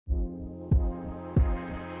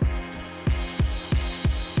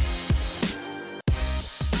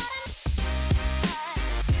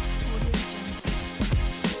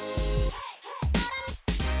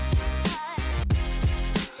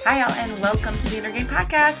Hi, all, and welcome to the Inner Game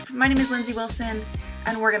Podcast. My name is Lindsay Wilson,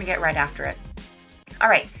 and we're going to get right after it. All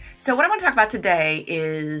right, so what I want to talk about today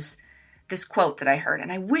is this quote that I heard,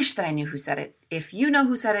 and I wish that I knew who said it. If you know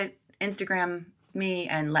who said it, Instagram me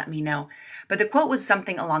and let me know. But the quote was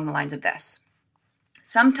something along the lines of this.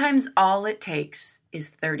 Sometimes all it takes is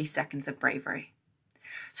 30 seconds of bravery.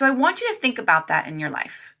 So I want you to think about that in your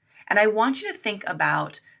life. And I want you to think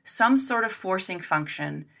about some sort of forcing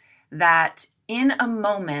function that in a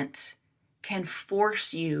moment can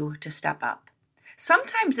force you to step up.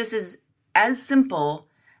 Sometimes this is as simple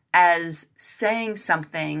as saying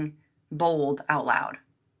something bold out loud,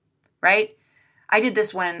 right? I did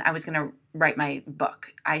this when I was going to write my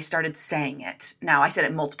book. I started saying it. Now, I said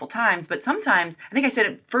it multiple times, but sometimes, I think I said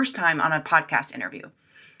it first time on a podcast interview.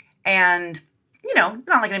 And, it's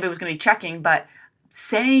not like anybody was going to be checking, but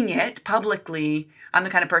saying it publicly, I'm the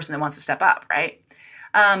kind of person that wants to step up, right?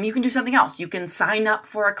 You can do something else. You can sign up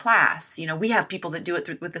for a class. We have people that do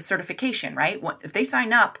it with the certification, right? If they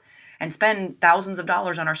sign up and spend thousands of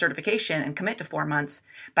dollars on our certification and commit to 4 months,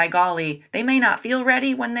 by golly, they may not feel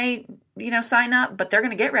ready when they, sign up, but they're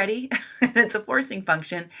going to get ready. It's a forcing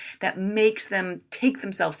function that makes them take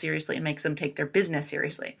themselves seriously and makes them take their business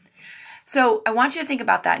seriously. So I want you to think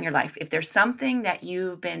about that in your life. If there's something that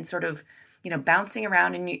you've been sort of, bouncing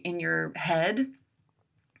around in your head,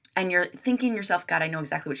 and you're thinking to yourself, God, I know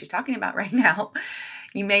exactly what she's talking about right now.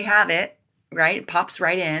 You may have it, right? It pops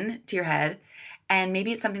right in to your head. And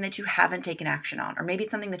maybe it's something that you haven't taken action on, or maybe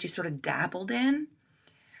it's something that you sort of dabbled in,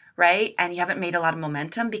 right? And you haven't made a lot of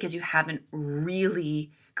momentum because you haven't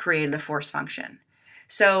really created a force function.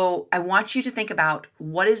 So I want you to think about,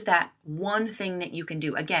 what is that one thing that you can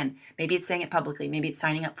do? Again, maybe it's saying it publicly. Maybe it's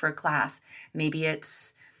signing up for a class. Maybe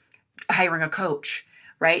it's hiring a coach,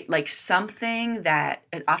 right? Like something that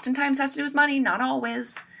it oftentimes has to do with money, not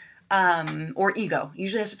always, or ego.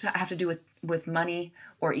 Usually has to have to do with money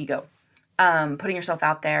or ego. Putting yourself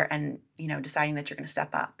out there and, deciding that you're going to step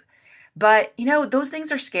up. But, those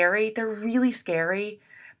things are scary. They're really scary.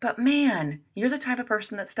 But man, you're the type of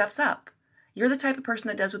person that steps up. You're the type of person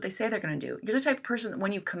that does what they say they're going to do. You're the type of person that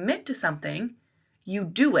when you commit to something, you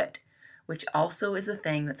do it, which also is the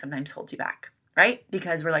thing that sometimes holds you back. Right?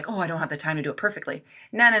 Because we're like, I don't have the time to do it perfectly.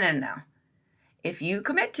 No. If you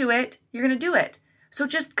commit to it, you're going to do it. So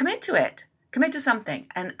just commit to it. Commit to something.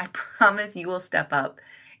 And I promise you will step up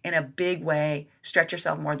in a big way, stretch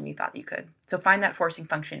yourself more than you thought you could. So find that forcing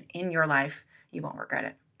function in your life. You won't regret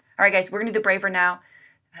it. All right, guys, we're going to do Braver now.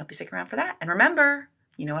 I hope you stick around for that. And remember,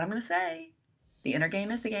 you know what I'm going to say. The inner game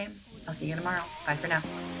is the game. I'll see you tomorrow. Bye for now.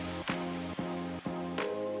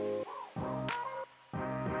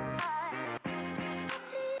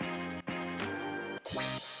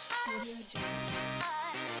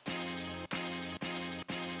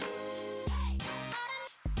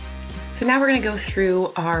 So now we're going to go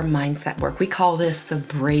through our mindset work. We call this the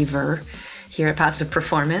Braver here at Positive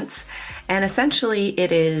Performance. And essentially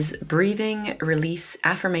it is breathing, release,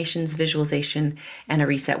 affirmations, visualization, and a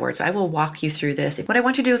reset word. So I will walk you through this. What I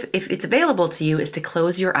want you to do, if it's available to you, is to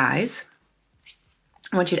close your eyes.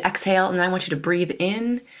 I want you to exhale, and then I want you to breathe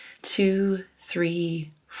in 2,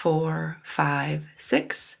 3, 4, 5,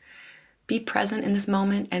 6. Be present in this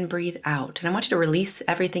moment and breathe out. And I want you to release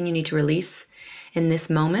everything you need to release in this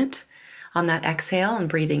moment on that exhale, and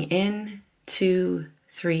breathing in 2,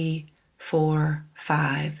 3, 4,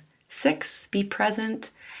 5, 6. Be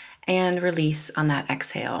present and release on that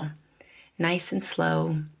exhale. Nice and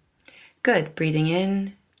slow. Good. Breathing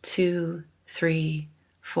in 2, 3,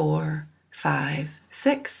 4, 5,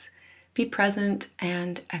 6. Be present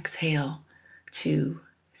and exhale 2,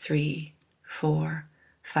 3, 4,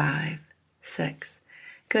 5, 6.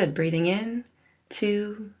 Good. Breathing in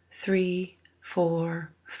 2, 3,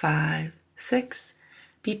 4, 5, 6.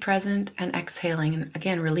 Be present and exhaling. And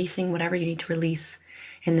again, releasing whatever you need to release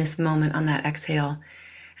in this moment on that exhale.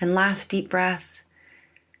 And last deep breath,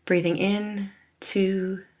 breathing in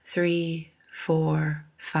 2, 3, 4,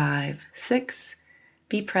 5, 6.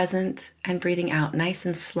 Be present and breathing out nice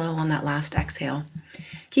and slow on that last exhale.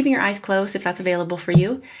 Keeping your eyes closed if that's available for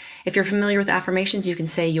you. If you're familiar with affirmations, you can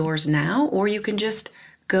say yours now, or you can just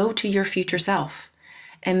go to your future self.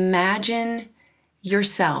 Imagine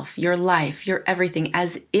yourself, your life, your everything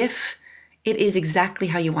as if it is exactly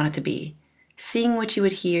how you want it to be. Seeing what you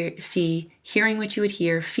would see, hearing what you would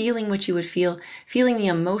hear, feeling what you would feel, feeling the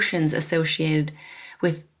emotions associated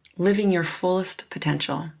with living your fullest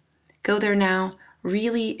potential. Go there now,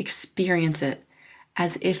 really experience it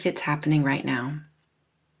as if it's happening right now.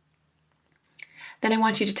 Then I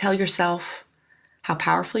want you to tell yourself how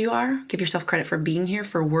powerful you are. Give yourself credit for being here,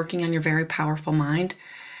 for working on your very powerful mind.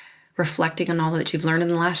 reflecting on all that you've learned in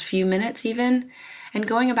the last few minutes even, and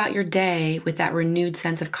going about your day with that renewed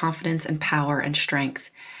sense of confidence and power and strength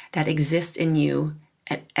that exists in you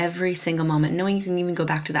at every single moment, knowing you can even go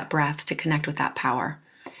back to that breath to connect with that power.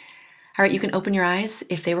 All right, you can open your eyes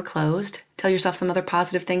if they were closed. Tell yourself some other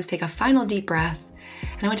positive things. Take a final deep breath.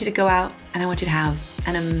 And I want you to go out and I want you to have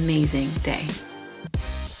an amazing day.